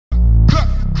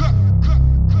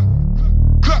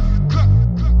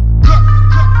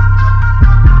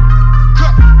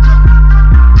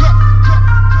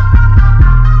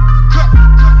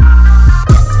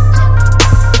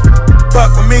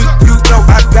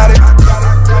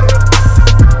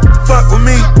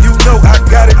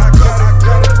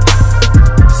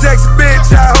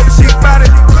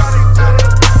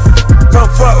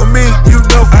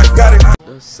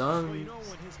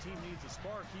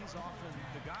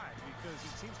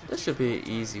This should be an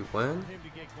easy win.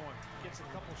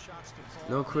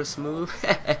 No Chris move.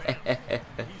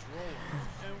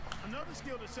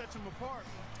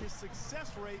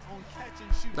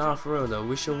 Nah, for real though,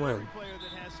 we should win.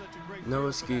 No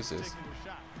excuses.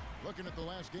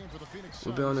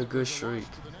 We've been on a good streak.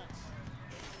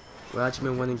 We've actually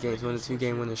been winning games. We're on a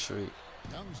 2-game winning streak.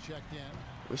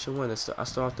 We should win. I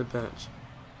start off the bench.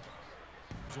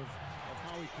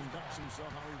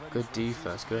 Good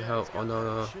defense. Good help. Oh no,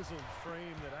 no, no.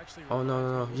 Oh no,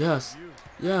 no, no. Yes.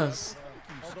 Yes.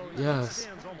 Yes.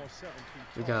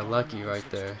 We got lucky right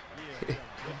there.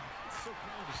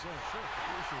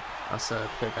 I saw a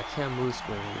pick. I can't move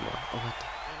screen anymore. Oh, what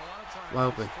the? Wide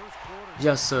open.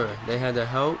 Yes, sir. They had the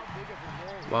help.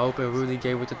 Wide open. Rudy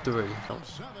gave with the 3.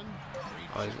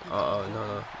 Oh, no,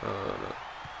 no, no, no.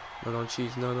 No, don't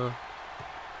cheese. No, no.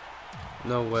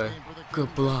 No way.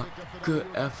 Good block. Good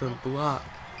effing block.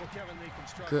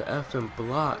 Good effing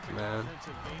block, man.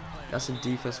 That's the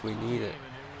defense we needed.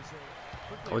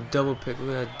 Oh, double pick.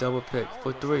 Look at that double pick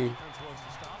for 3.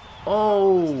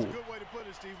 Oh!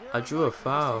 I drew a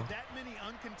foul.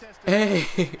 Hey!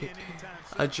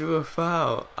 I drew a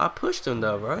foul. I pushed him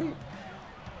though, right?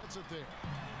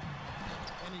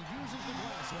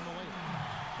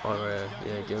 Alright,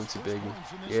 yeah, give him to Biggie.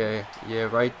 Yeah, yeah,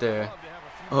 right there.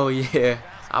 Oh yeah,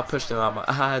 I pushed him out.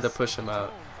 I had to push him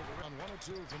out.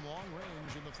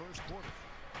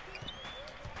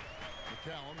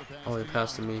 Oh, he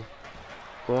passed to me.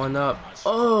 Going up.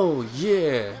 Oh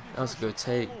yeah, that was a good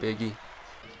take, Biggie.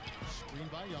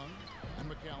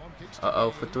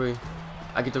 Uh-oh, for 3.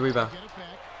 I get the rebound.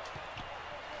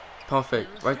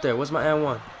 Perfect. Right there. Where's my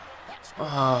N1?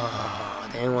 Oh,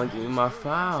 they didn't want to give me my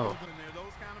foul.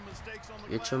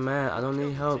 Get your man. I don't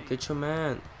need help. Get your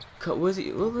man. Where's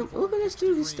he? Look at this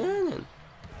dude. He's standing.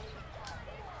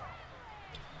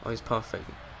 Oh, he's perfect.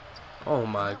 Oh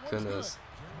my goodness.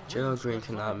 Gerald Green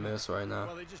cannot miss right now.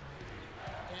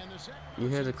 You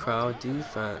hear the crowd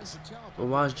defense. But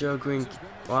why is Gerald Green?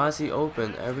 Why is he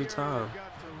open every time?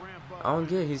 I don't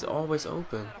get it. He's always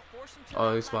open.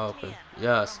 Oh, he's wide open.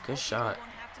 Yes, good shot.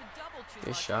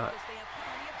 Good shot.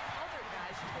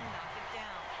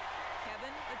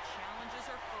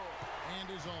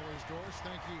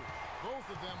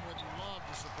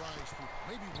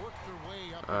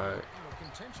 Alright.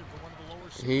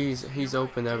 He's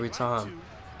open every time.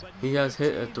 He has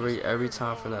hit a 3 every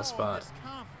time from that spot.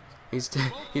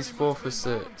 He's 4 for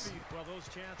 6.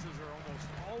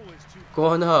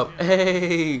 Going up.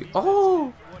 Hey!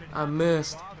 Oh! I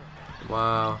missed.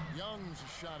 Wow.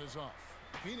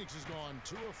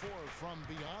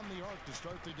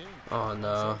 Oh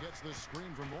no.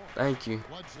 Thank you.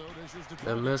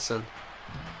 They're missing.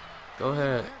 Go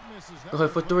ahead. Go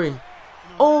ahead for 3.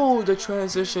 Oh, the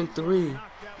transition 3.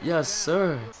 Yes,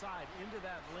 sir.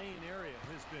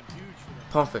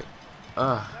 Perfect.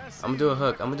 I'm gonna do a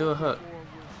hook. I'm gonna do a hook.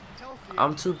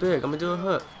 I'm too big. I'm gonna do a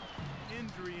hook.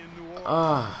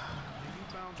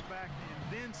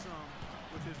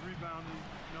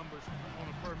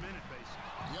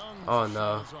 Oh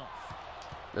no.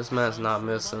 This man's not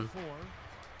missing.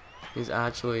 He's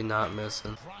actually not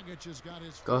missing.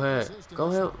 Go ahead.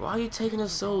 Go ahead. Why are you taking it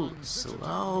so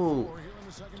slow?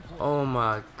 Oh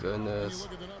my goodness.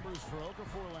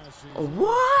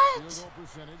 What?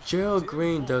 Gerald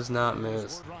Green does not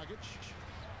miss.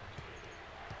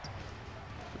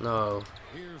 No.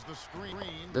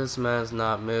 This man's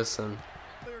not missing.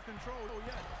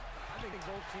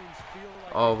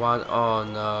 Oh, why? Oh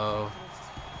no.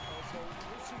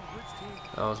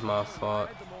 That was my fault.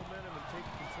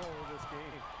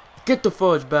 Get the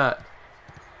fudge back.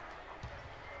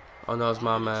 Oh no, it's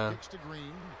my man.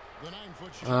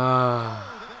 Well,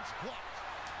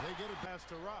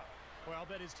 I'll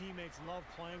bet his teammates love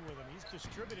playing with him. He's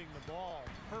distributing the ball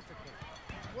perfectly.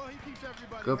 Well, he keeps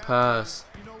everybody. Good pass.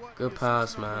 Good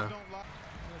pass, man.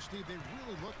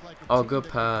 Oh, good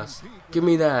pass. Give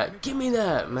me that. Give me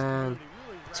that, man.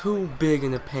 Too big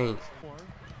in the paint.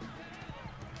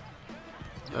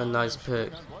 A nice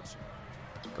pick.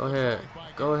 Go ahead.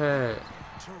 Go ahead.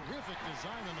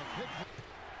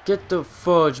 Get the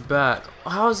fudge back.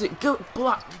 How's it good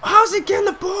block? How's it getting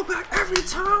the ball back every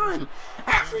time?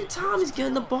 Every time he's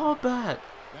getting the ball back.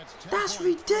 That's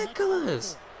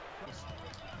ridiculous.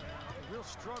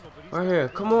 Right here.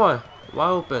 Come on. Wide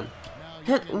open.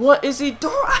 Hit. What is he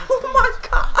doing? Oh my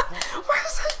god. What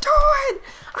is he doing?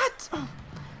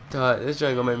 Duh, this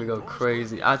joint gonna make me go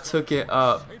crazy. I took it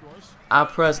up. I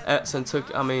pressed X and took,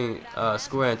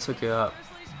 square and took it up.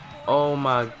 Oh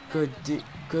my, good D.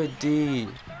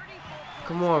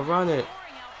 Come on, run it.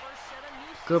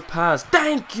 Good pass.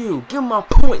 Thank you. Give my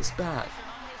points back.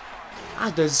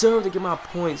 I deserve to get my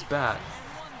points back.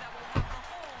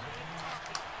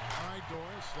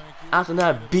 After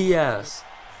that BS.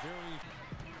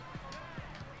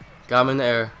 Got him in the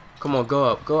air. Come on, go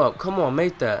up, go up. Come on,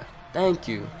 make that. Thank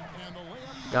you.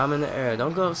 Got him in the air.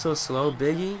 Don't go up so slow,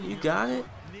 Biggie. You got it?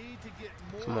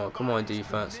 Come on,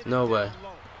 defense. No way.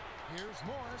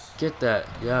 Get that.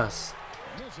 Yes.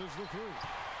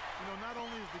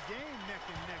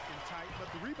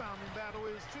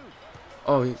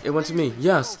 Oh, it went to me.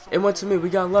 Yes, it went to me. We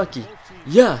got lucky.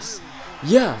 Yes.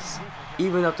 Yes.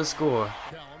 Even up the score.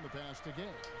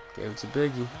 Gave it to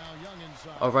Biggie.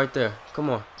 Oh, right there. Come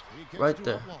on. Right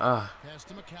there. Ah.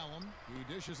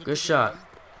 Good shot.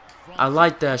 I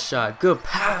like that shot. Good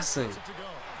passing.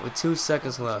 With 2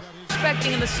 seconds left.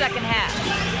 Expecting in the second half.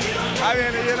 I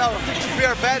mean, you know, we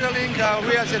are battling.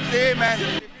 We as a team,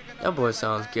 and that boy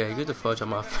sounds gay. Get the fudge on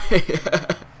my face.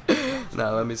 Nah,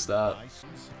 let me stop.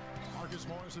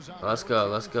 Let's go.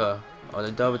 Let's go. Oh,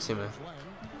 they're double teaming.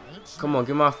 Come on,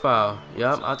 get my foul.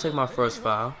 Yep, I'll take my first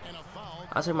foul.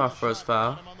 I'll take my first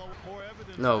foul.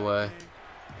 No way.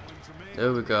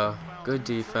 There we go. Good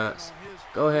defense.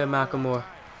 Go ahead, Macklemore.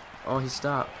 Oh, he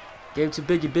stopped. Gave it to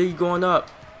Biggie. Biggie going up.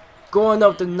 Going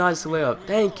up the nice layup.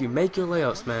 Thank you. Make your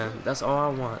layups, man. That's all I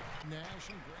want.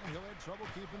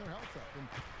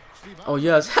 Oh,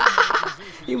 yes.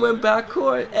 He went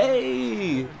backcourt.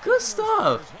 Hey, good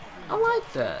stuff. I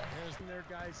like that.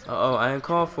 Uh-oh, I ain't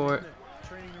called for it.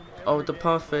 Oh, with the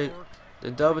pump fake.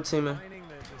 The double teaming.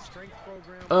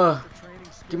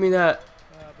 Give me that.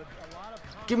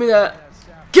 Give me that.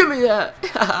 Give me that.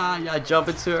 Y'all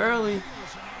jumping too early.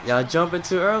 Y'all jumping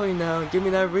too early now. Give me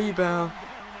that rebound.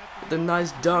 The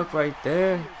nice dunk right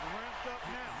there.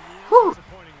 Whew.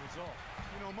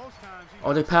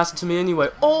 Oh, they passed it to me anyway.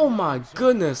 Oh my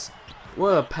goodness.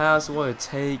 What a pass, what a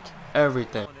take.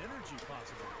 Everything.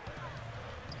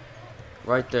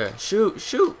 Right there. Shoot,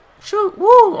 shoot, shoot.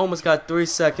 Woo! Almost got 3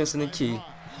 seconds in the key.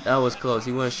 That was close.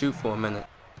 He wouldn't shoot for a minute.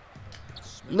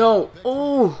 No.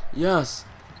 Oh, yes.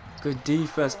 Good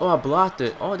defense. Oh, I blocked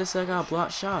it. Oh, this I got a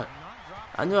blocked shot.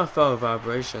 I knew I felt a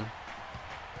vibration.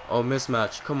 Oh,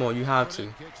 mismatch. Come on, you have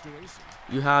to.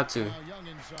 You have to.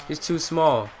 He's too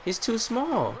small. He's too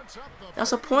small.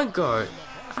 That's a point guard.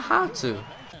 I have to.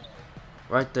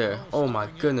 Right there. Oh my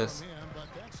goodness.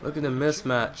 Look at the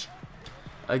mismatch.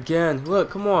 Again. Look,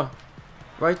 come on.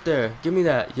 Right there. Give me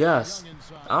that. Yes.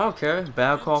 I don't care.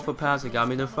 Bad call for pass. It got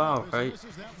me the foul, right?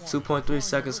 2.3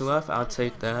 seconds left. I'll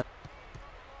take that.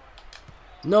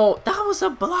 No, that was a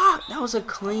block. That was a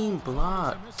clean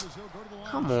block.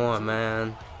 Come on,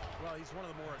 man.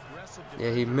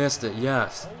 Yeah, he missed it.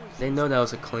 Yes. They know that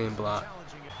was a clean block.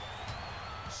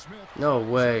 No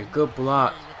way. Good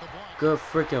block. Good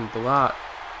freaking block.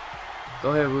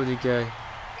 Go ahead, Rudy Gay.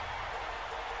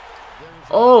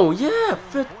 Oh, yeah.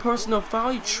 5th personal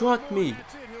foul. He trucked me.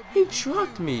 He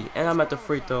trucked me. And I'm at the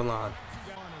free throw line.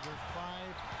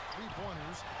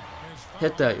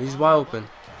 Hit that. He's wide open.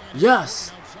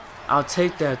 Yes. I'll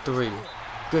take that 3.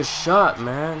 Good shot,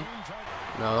 man.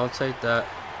 No, don't take that.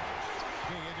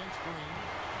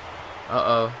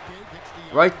 Uh-oh.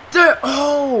 Right there.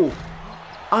 Oh.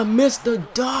 I missed the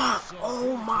dunk.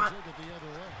 Oh, my.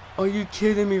 Are you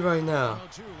kidding me right now?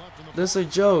 This is a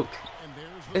joke.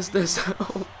 It's this.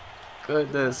 Oh,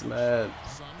 goodness, man.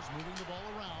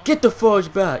 Get the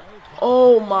fudge back.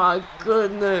 Oh, my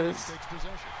goodness.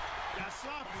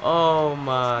 Oh,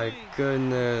 my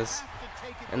goodness.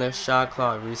 And the shot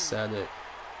clock reset it.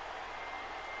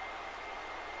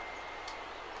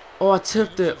 Oh, I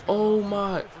tipped it. Oh,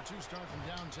 my.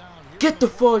 Get the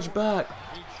fudge back.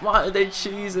 Why are they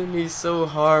cheesing me so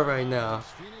hard right now?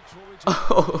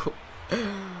 Oh.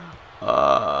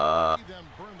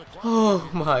 Oh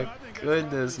my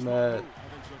goodness, man.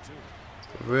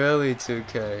 Really,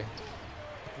 2K?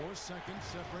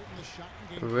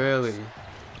 Really?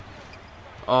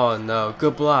 Oh no.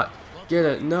 Good block. Get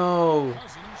it. No.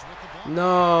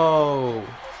 No.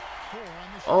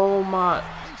 Oh my.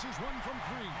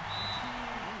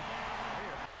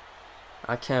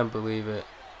 I can't believe it.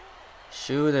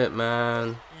 Shoot it,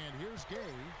 man.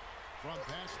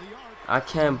 I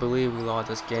can't believe we lost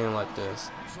this game like this.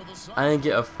 I didn't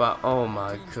get a foul. Oh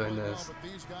my goodness.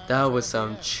 That was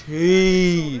some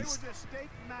cheese.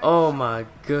 Oh my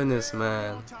goodness,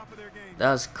 man.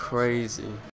 That's crazy.